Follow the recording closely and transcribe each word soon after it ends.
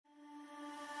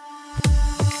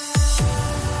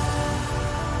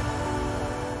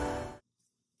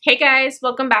Hey guys,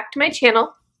 welcome back to my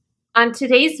channel. On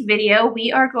today's video,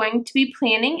 we are going to be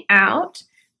planning out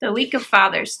the week of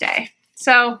Father's Day.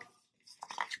 So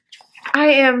I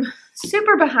am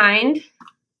super behind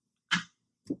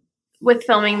with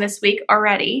filming this week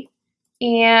already.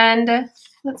 And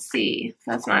let's see,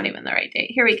 that's not even the right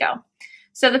date. Here we go.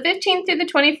 So the 15th through the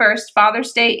 21st,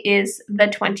 Father's Day is the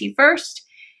 21st.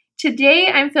 Today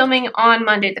I'm filming on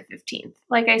Monday the 15th.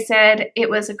 Like I said,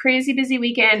 it was a crazy busy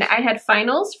weekend. I had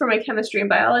finals for my chemistry and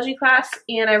biology class,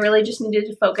 and I really just needed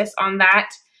to focus on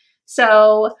that.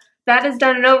 So that is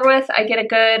done and over with. I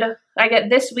get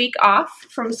this week off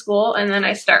from school, and then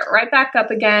I start right back up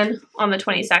again on the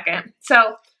 22nd.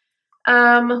 So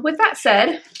with that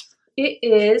said, it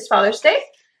is Father's Day,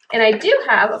 and I do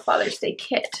have a Father's Day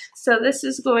kit. So this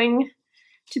is going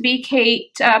to be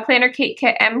Planner Kate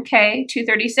Kit MK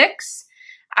 236.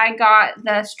 I got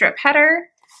the strip header,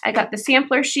 I got the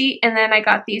sampler sheet, and then I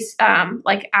got these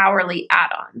like hourly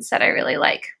add-ons that I really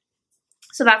like.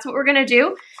 So that's what we're gonna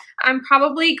do. I'm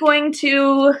probably going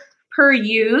to, per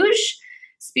usual,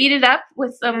 speed it up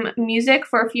with some music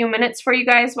for a few minutes for you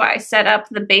guys while I set up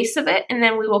the base of it, and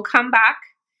then we will come back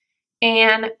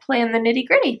and plan the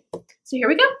nitty-gritty. So here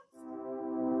we go.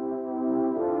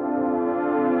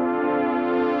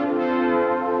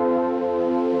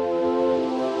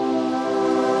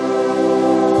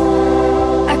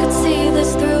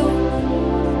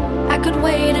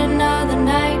 Wait another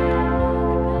night,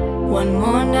 one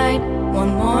more night,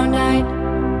 one more night.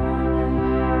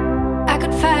 I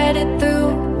could fight it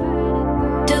through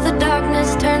till the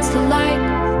darkness turns to light.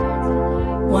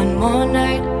 One more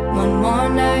night, one more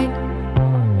night.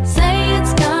 Say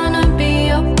it's gonna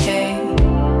be okay,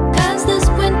 'cause this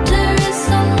winter is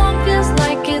so long, feels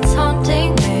like it's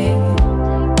haunting me.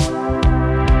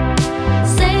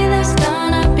 Say there's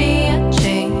gonna be a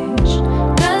change,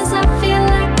 'cause I feel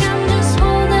like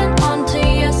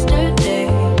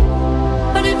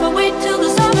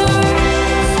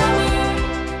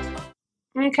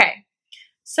Okay,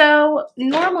 so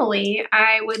normally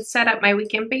I would set up my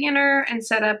weekend banner and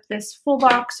set up this full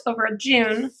box over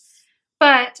June,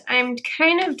 but I'm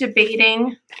kind of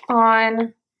debating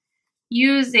on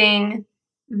using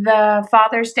the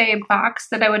Father's Day box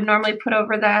that I would normally put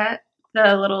over the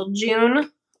little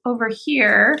June over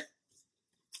here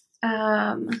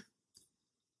on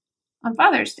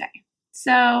Father's Day.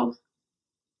 So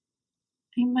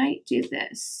I might do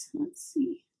this. Let's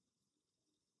see.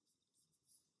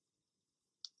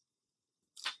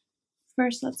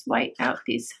 First, let's white out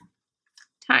these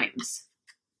times.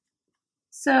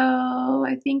 So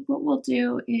I think what we'll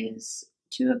do is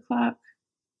 2 o'clock.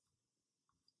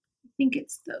 I think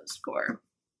it's those 4.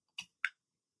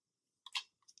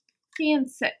 And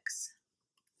 6.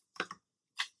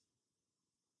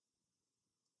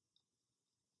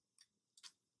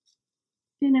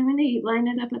 And I'm going to line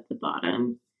it up at the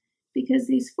bottom because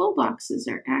these full boxes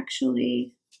are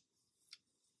actually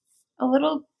a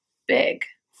little big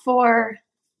for,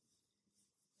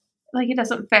 like, it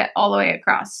doesn't fit all the way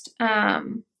across. It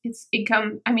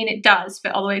does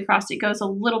fit all the way across. It goes a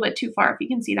little bit too far, if you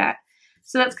can see that.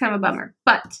 So that's kind of a bummer.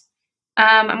 But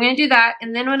I'm going to do that.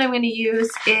 And then what I'm going to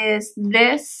use is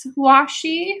this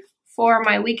washi for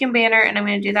my weekend banner. And I'm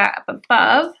going to do that up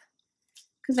above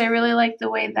because I really like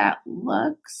the way that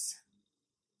looks.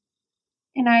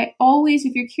 And I always,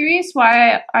 if you're curious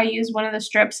why I use one of the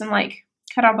strips and like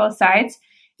cut on both sides,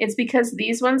 it's because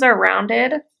these ones are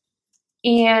rounded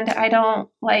and I don't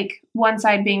like one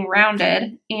side being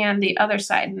rounded and the other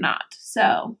side not.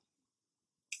 So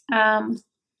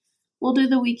we'll do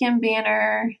the weekend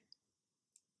banner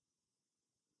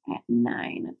at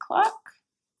 9 o'clock.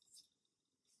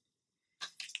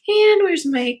 And where's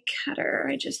my cutter?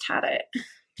 I just had it.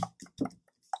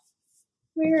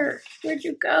 Where'd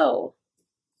you go?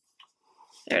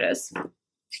 There it is.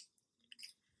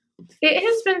 It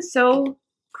has been so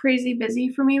crazy busy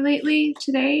for me lately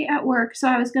today at work, so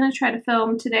I was going to try to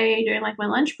film today during like my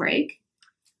lunch break.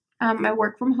 I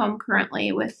work from home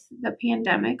currently with the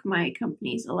pandemic. My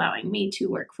company's allowing me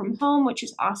to work from home, which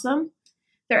is awesome.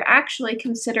 They're actually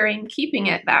considering keeping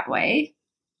it that way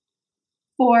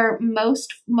for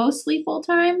mostly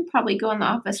full-time, probably go in the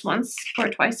office once or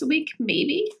twice a week,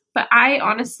 maybe, but I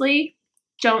honestly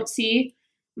don't see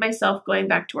myself going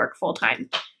back to work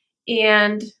full-time,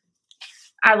 and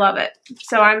I love it.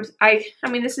 So I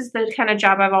mean, this is the kind of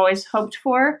job I've always hoped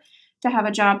for, to have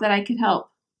a job that I could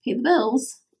help pay the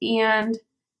bills and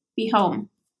be home.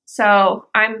 So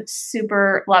I'm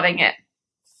super loving it.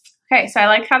 Okay, so I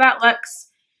like how that looks.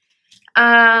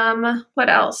 What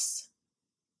else?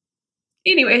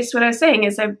 Anyways, what I was saying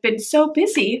is I've been so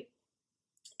busy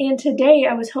And today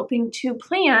I was hoping to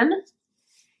plan.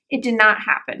 It did not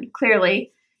happen,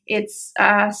 clearly. It's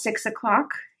 6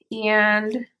 o'clock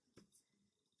and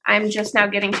I'm just now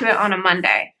getting to it on a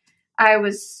Monday. I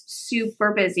was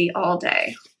super busy all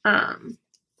day.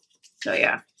 So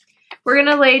yeah, we're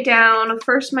gonna lay down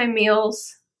first my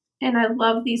meals, and I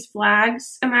love these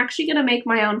flags. I'm actually gonna make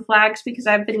my own flags because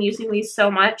I've been using these so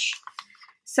much.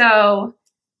 So,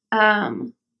 I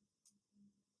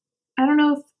don't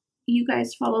know if you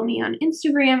guys follow me on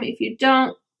Instagram. If you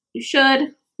don't, you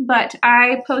should. But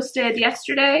I posted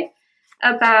yesterday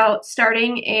about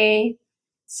starting a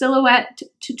silhouette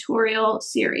tutorial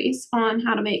series on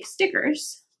how to make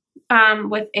stickers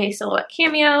with a Silhouette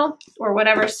Cameo or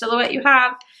whatever silhouette you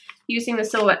have using the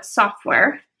Silhouette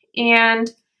software.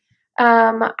 And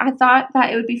I thought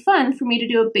that it would be fun for me to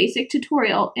do a basic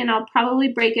tutorial, and I'll probably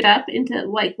break it up into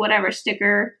like whatever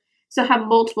sticker. So have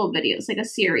multiple videos, like a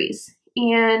series.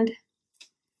 And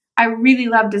I really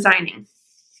love designing,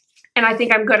 and I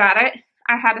think I'm good at it.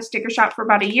 I had a sticker shop for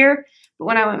about a year, but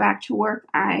when I went back to work,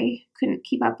 I couldn't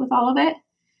keep up with all of it.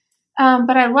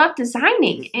 But I love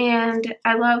designing, and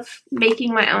I love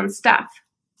making my own stuff.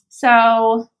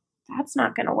 So that's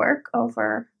not going to work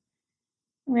over.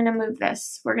 I'm going to move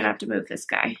this. We're going to have to move this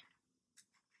guy.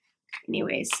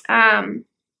 Anyways.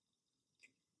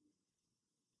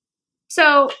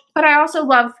 But I also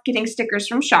love getting stickers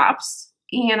from shops.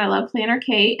 And I love Planner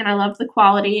Kate, and I love the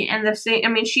quality and the same. I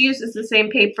mean, she uses the same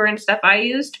paper and stuff I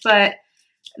used, but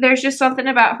there's just something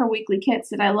about her weekly kits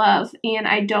that I love, and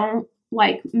I don't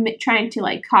like trying to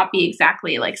like copy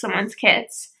exactly like someone's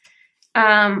kits.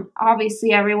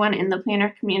 Obviously, everyone in the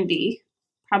planner community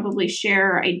probably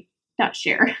not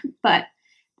share, but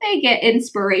they get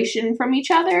inspiration from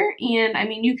each other. And I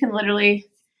mean, you can literally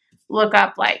look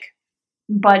up like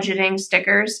budgeting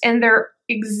stickers, and they're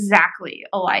exactly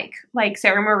alike, like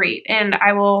Sarah Marie. And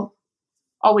I will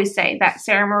always say that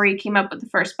Sarah Marie came up with the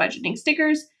first budgeting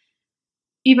stickers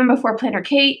even before Planner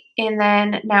Kate, and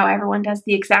then now everyone does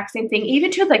the exact same thing,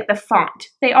 even to like the font.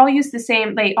 They all use the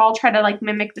same, they all try to like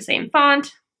mimic the same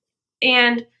font,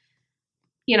 and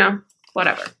you know,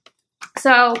 whatever.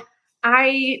 So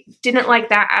I didn't like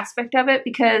that aspect of it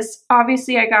because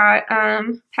obviously I got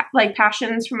like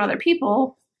passions from other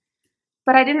people,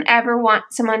 but I didn't ever want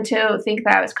someone to think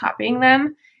that I was copying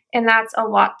them. And that's a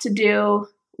lot to do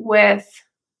with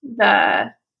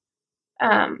the,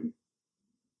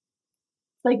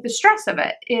 like the stress of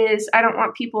it is I don't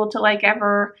want people to like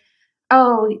ever,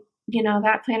 oh, you know,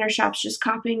 that planner shop's just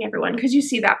copying everyone. Cause you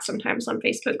see that sometimes on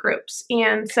Facebook groups.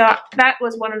 And so that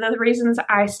was one of the reasons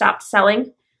I stopped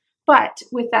selling. But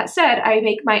with that said, I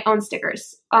make my own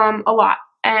stickers, a lot.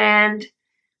 And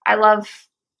I love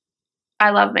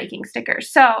making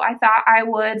stickers. So I thought I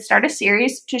would start a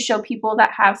series to show people that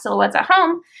have silhouettes at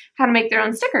home how to make their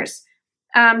own stickers.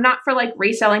 Not for like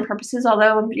reselling purposes,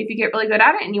 although if you get really good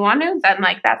at it and you want to, then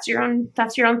like that's your own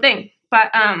thing.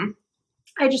 But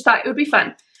I just thought it would be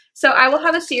fun. So I will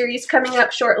have a series coming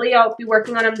up shortly. I'll be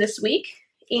working on them this week,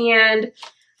 and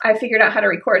I figured out how to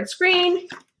record screen.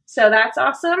 So that's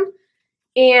awesome.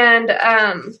 And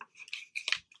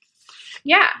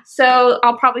yeah, so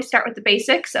I'll probably start with the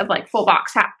basics of like full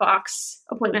box, half box,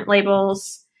 appointment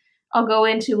labels. I'll go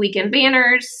into weekend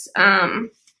banners.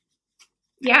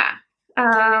 Yeah.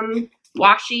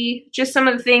 Washi, just some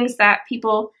of the things that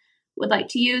people would like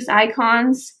to use,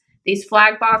 icons, these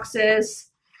flag boxes.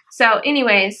 So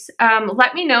anyways,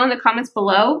 let me know in the comments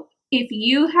below if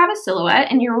you have a silhouette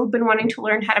and you've been wanting to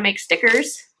learn how to make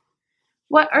stickers.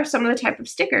 What are some of the type of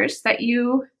stickers that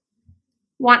you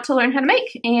want to learn how to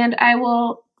make? And I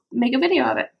will make a video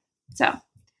of it. So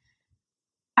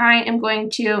I am going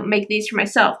to make these for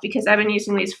myself because I've been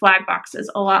using these flag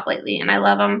boxes a lot lately and I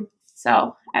love them.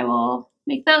 So I will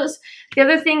make those. The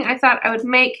other thing I thought I would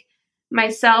make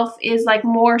myself is like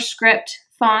more script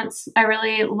fonts. I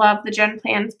really love the Gen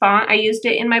Plan font. I used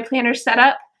it in my planner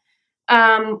setup,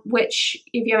 which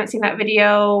if you haven't seen that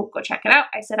video, go check it out.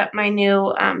 I set up my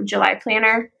new July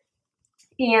planner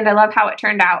and I love how it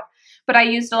turned out. But I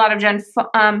used a lot of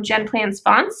Gen Plan's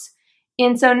fonts.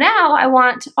 And so now I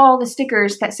want all the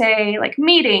stickers that say like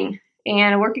meeting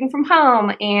and working from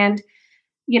home and,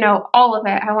 you know, all of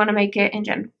it. I want to make it in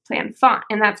Gen Plan font.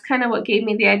 And that's kind of what gave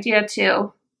me the idea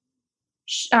to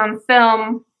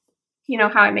film, you know,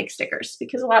 how I make stickers,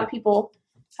 because a lot of people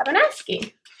have been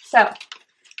asking. So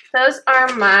those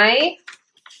are my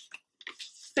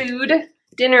food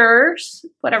dinners,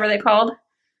 whatever they're called,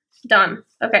 done.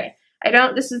 Okay.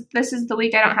 This is the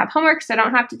week I don't have homework, so I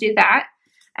don't have to do that.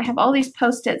 I have all these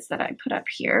Post-its that I put up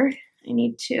here. I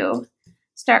need to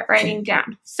start writing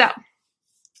down. So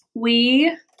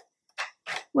we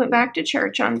went back to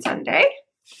church on Sunday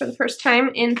for the first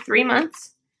time in 3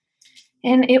 months,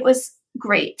 and it was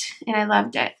great, and I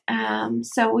loved it.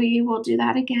 So we will do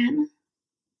that again.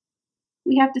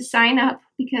 We have to sign up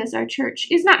because our church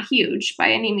is not huge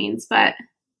by any means, but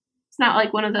it's not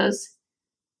like one of those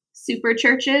super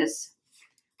churches.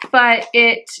 But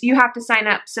you have to sign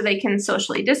up so they can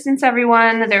socially distance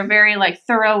everyone. They're very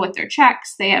thorough with their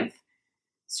checks. They have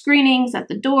screenings at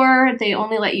the door. They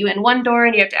only let you in one door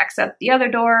and you have to exit the other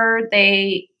door.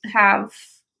 They have,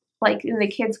 in the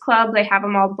kids club, they have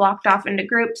them all blocked off into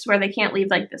groups where they can't leave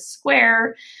this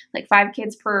square, 5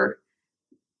 kids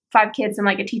and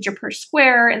a teacher per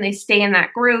square, and they stay in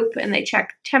that group and they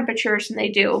check temperatures and they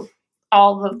do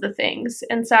all of the things.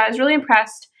 And so I was really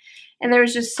impressed. And there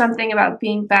was just something about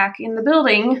being back in the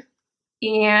building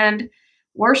and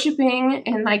worshiping,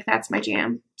 and that's my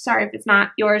jam. Sorry if it's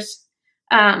not yours.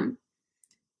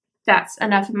 That's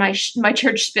enough of my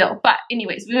church spill. But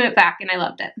anyways, we went back and I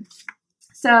loved it.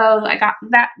 So I got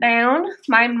that down.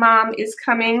 My mom is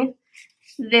coming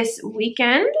this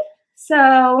weekend.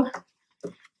 So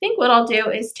I think what I'll do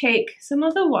is take some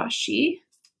of the washi.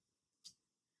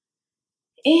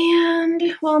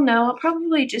 And, well, no, I'll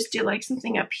probably just do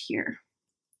something up here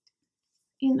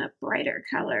in a brighter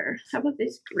color. How about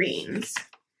these greens?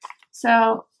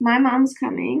 So my mom's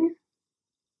coming.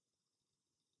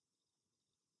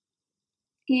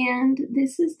 And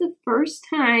this is the first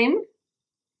time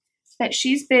that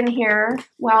she's been here.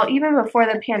 Well, even before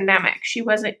the pandemic, she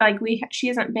wasn't she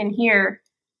hasn't been here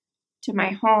to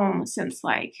my home since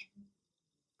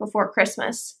before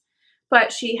Christmas.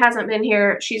 But she hasn't been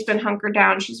here. She's been hunkered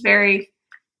down. She's very,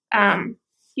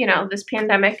 this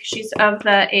pandemic, she's of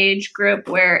the age group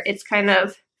where it's kind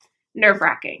of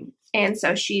nerve-wracking. And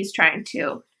so she's trying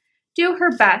to do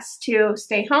her best to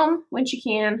stay home when she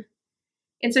can.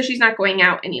 And so she's not going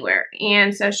out anywhere.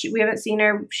 And so we haven't seen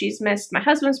her. She's missed my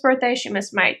husband's birthday. She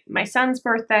missed my son's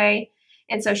birthday.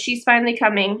 And so she's finally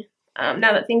coming, now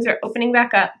that things are opening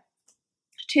back up,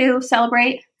 to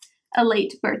celebrate a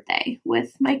late birthday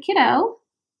with my kiddo.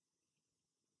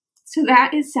 So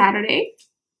that is Saturday.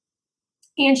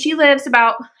 And she lives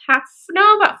about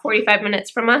 45 minutes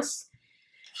from us.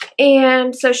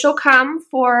 And so she'll come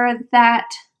for that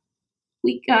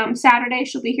week. Saturday,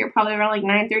 she'll be here probably around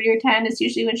 9:30 or 10 is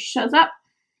usually when she shows up.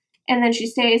 And then she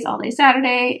stays all day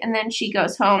Saturday. And then she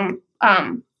goes home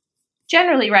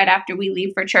generally right after we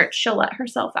leave for church. She'll let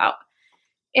herself out.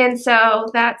 And so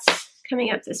that's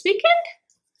coming up this weekend.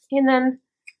 And then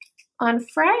on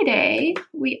Friday,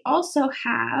 we also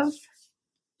have,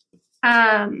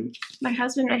 my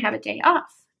husband and I have a day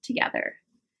off together.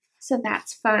 So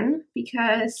that's fun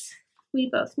because we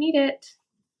both need it.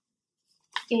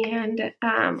 And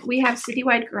we have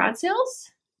citywide garage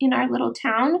sales in our little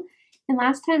town. And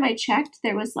last time I checked,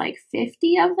 there was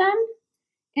 50 of them.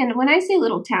 And when I say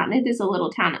little town, it is a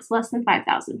little town. It's less than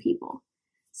 5,000 people.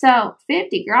 So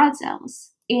 50 garage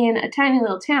sales in a tiny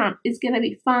little town is going to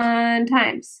be fun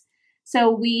times. So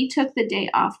we took the day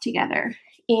off together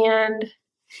and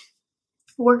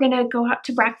we're going to go out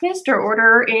to breakfast or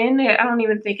order in. I don't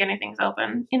even think anything's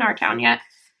open in our town yet,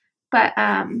 but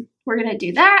we're going to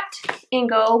do that and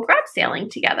go garage sailing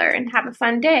together and have a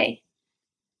fun day.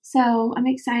 So I'm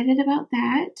excited about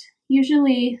that.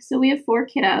 Usually, so we have 4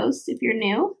 kiddos if you're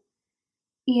new,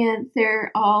 and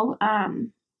they're all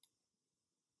 10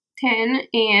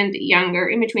 and younger,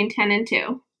 in between 10 and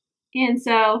 2. And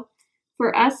so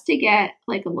for us to get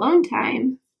alone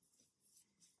time,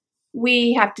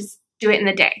 we have to do it in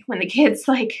the day when the kids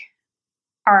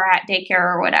are at daycare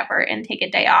or whatever and take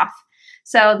a day off.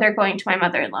 So they're going to my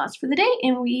mother-in-law's for the day,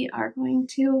 and we are going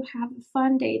to have a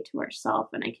fun day to ourselves,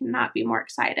 and I cannot be more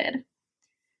excited.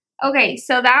 Okay,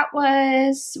 so that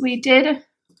was,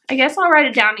 I guess I'll write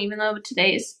it down even though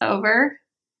today's over.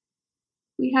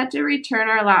 We had to return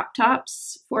our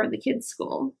laptops for the kids'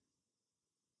 school.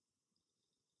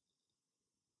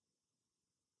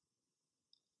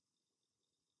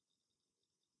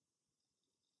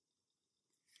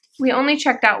 We only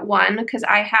checked out one because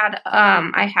I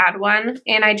had one,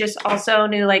 and I just also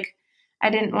knew I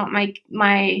didn't want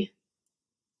my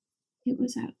it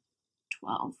was at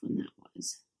 12 when that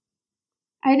was.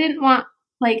 I didn't want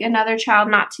another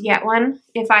child not to get one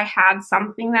if I had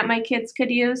something that my kids could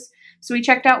use. So we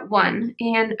checked out one,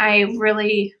 and I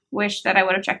really wish that I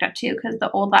would have checked out 2 because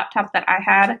the old laptop that I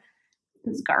had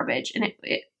was garbage and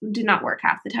it did not work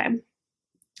half the time.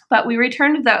 But we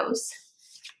returned those.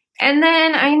 And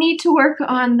then I need to work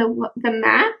on the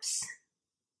maps.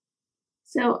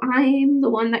 So I'm the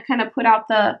one that kind of put out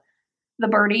the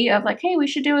birdie of hey, we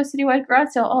should do a citywide garage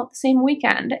sale all at the same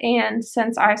weekend. And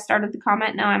since I started the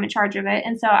comment, now I'm in charge of it.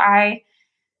 And so I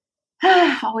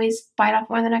Always bite off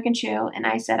more than I can chew, and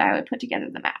I said I would put together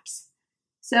the maps.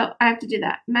 So I have to do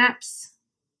that. Maps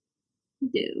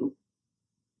due.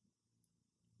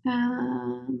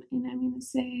 And I'm going to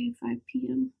say 5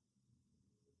 p.m.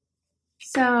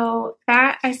 So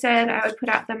that I said I would put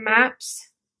out the maps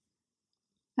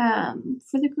for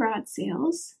the garage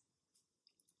sales.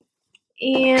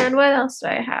 And what else do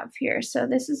I have here? So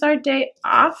this is our day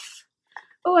off.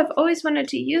 Oh, I've always wanted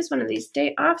to use one of these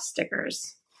day off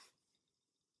stickers.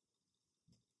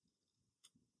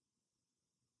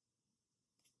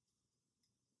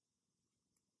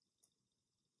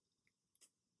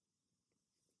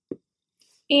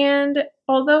 And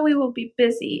although we will be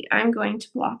busy, I'm going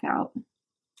to block out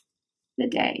the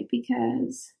day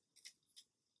because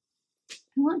I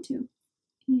want to.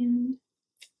 And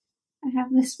I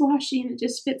have this washi and it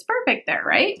just fits perfect there,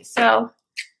 right? So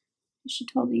I should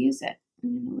totally use it.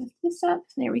 I'm going to lift this up.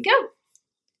 There we go.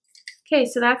 Okay,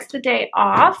 so that's the day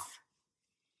off.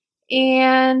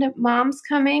 And Mom's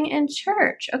coming in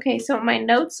church. Okay, so my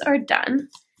notes are done.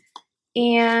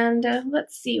 And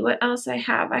let's see what else I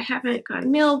have. I haven't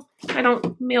gone meal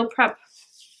prep.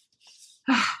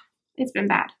 It's been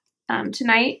bad.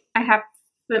 Tonight, I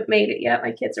haven't made it yet.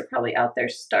 My kids are probably out there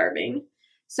starving.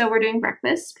 So we're doing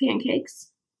breakfast,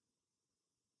 pancakes.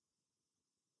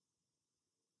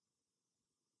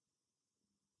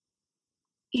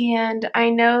 And I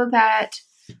know that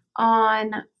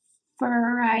on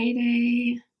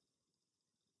Friday,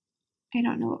 I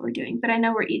don't know what we're doing, but I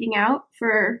know we're eating out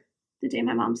for the day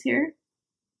my mom's here.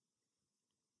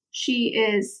 She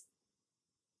is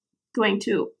going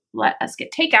to let us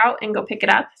get takeout and go pick it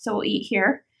up. So we'll eat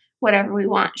here, whatever we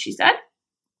want, she said.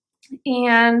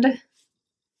 And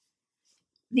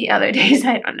the other days,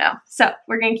 I don't know. So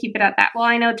we're going to keep it at that. Well,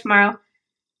 I know tomorrow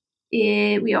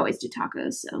we always do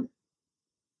tacos, so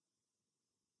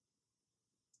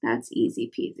that's easy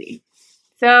peasy.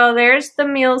 So there's the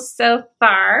meals so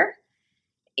far.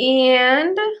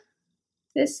 And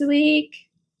this week,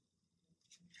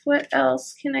 what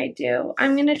else can I do?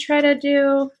 I'm going to try to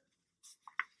do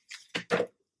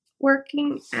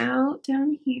working out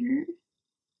down here.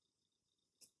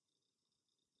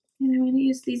 And I'm going to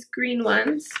use these green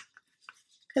ones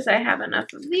because I have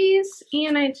enough of these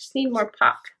and I just need more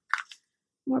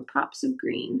pops of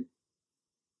green.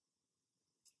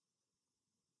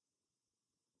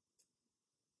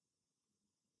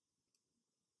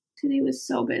 Today was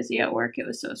so busy at work. It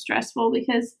was so stressful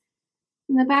because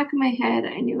in the back of my head,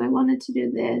 I knew I wanted to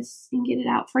do this and get it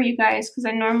out for you guys because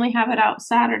I normally have it out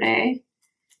Saturday.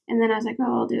 And then I was like,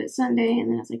 oh, I'll do it Sunday. And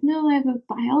then I was like, no, I have a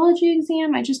biology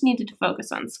exam. I just needed to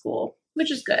focus on school,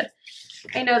 which is good.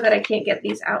 I know that I can't get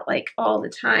these out like all the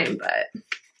time, but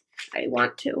I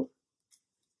want to.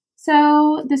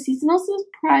 So the seasonal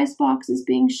surprise box is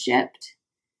being shipped.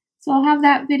 So I'll have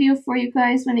that video for you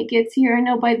guys when it gets here. I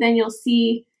know by then you'll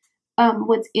see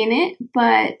what's in it,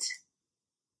 but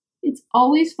it's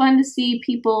always fun to see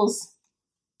people's,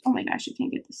 oh my gosh, I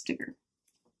can't get the sticker.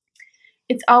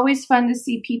 It's always fun to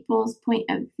see people's point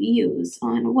of views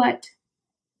on what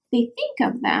they think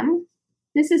of them.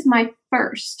 This is my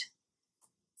first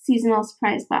seasonal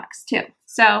surprise box too.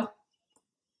 So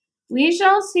we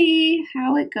shall see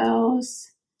how it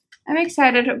goes. I'm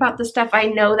excited about the stuff I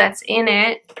know that's in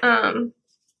it,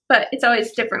 but it's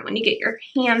always different when you get your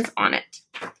hands on it.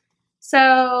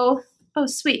 So, oh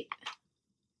sweet.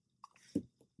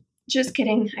 Just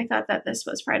kidding. I thought that this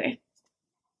was Friday.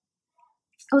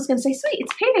 I was going to say, sweet,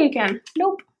 it's payday again.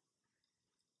 Nope.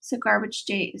 So garbage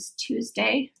day is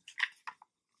Tuesday.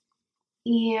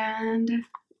 And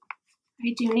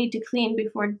I do need to clean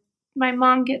before my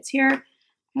mom gets here.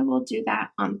 I will do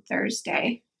that on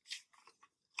Thursday.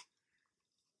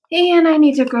 And I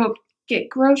need to go get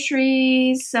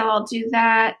groceries, so I'll do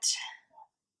that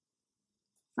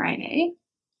Friday.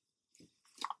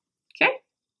 Okay.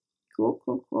 Cool,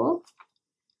 cool, cool.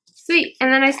 Sweet.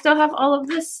 And then I still have all of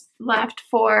this left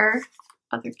for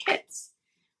other kits.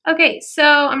 Okay, so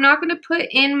I'm not going to put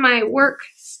in my work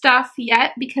stuff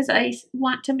yet because I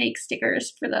want to make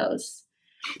stickers for those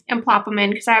and plop them in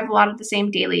because I have a lot of the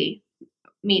same daily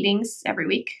meetings every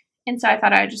week. And so I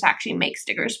thought I would just actually make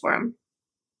stickers for them.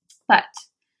 But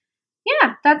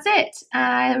yeah, that's it.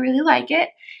 I really like it.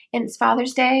 And it's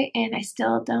Father's Day and I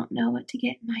still don't know what to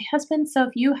get my husband. So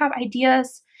if you have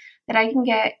ideas that I can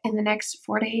get in the next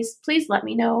 4 days, please let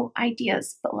me know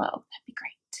ideas below. That'd be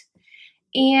great.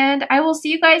 And I will see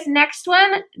you guys next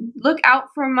one. Look out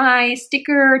for my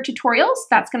sticker tutorials.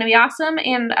 That's going to be awesome.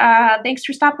 And thanks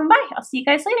for stopping by. I'll see you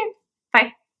guys later.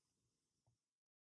 Bye.